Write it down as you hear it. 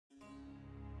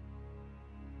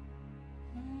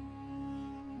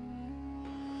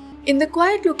In the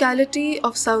quiet locality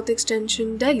of South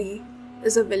Extension, Delhi,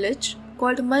 is a village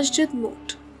called Masjid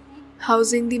Moth,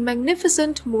 housing the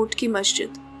magnificent Moth Ki Masjid,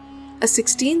 a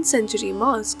 16th century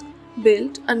mosque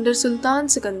built under Sultan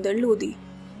Sikandar Lodi.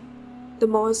 The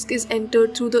mosque is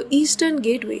entered through the eastern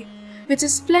gateway, which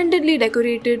is splendidly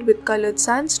decorated with colored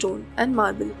sandstone and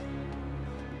marble.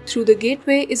 Through the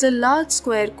gateway is a large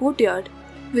square courtyard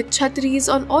with chhatris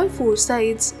on all four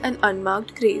sides and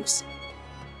unmarked graves.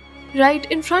 Right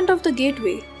in front of the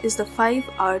gateway is the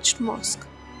five-arched mosque.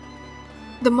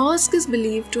 The mosque is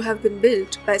believed to have been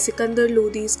built by Sikandar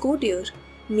Lodi's courtier,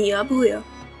 Mian Bhuya.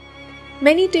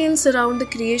 Many tales surround the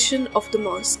creation of the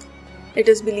mosque. It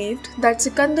is believed that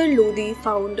Sikandar Lodi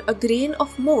found a grain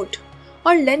of moth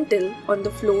or lentil on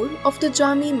the floor of the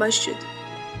Jami Masjid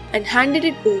and handed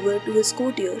it over to his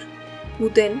courtier, who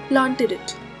then planted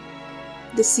it.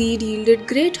 The seed yielded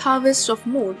great harvests of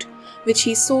moth, which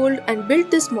he sold and built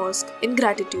this mosque in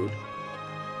gratitude.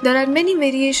 There are many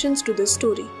variations to this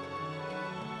story.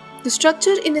 The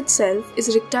structure in itself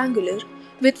is rectangular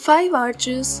with 5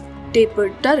 arches,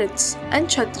 tapered turrets and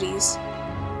chhatris.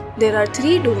 There are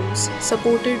 3 domes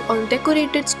supported on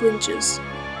decorated squinches.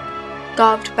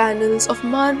 Carved panels of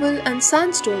marble and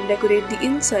sandstone decorate the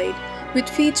inside with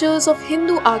features of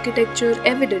Hindu architecture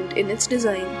evident in its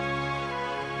design.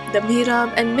 The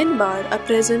mihrab and minbar are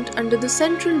present under the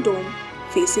central dome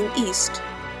facing east.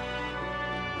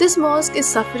 This mosque is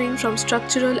suffering from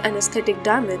structural and aesthetic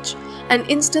damage, and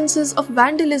instances of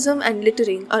vandalism and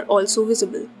littering are also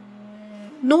visible.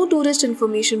 No tourist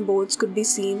information boards could be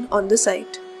seen on the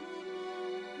site.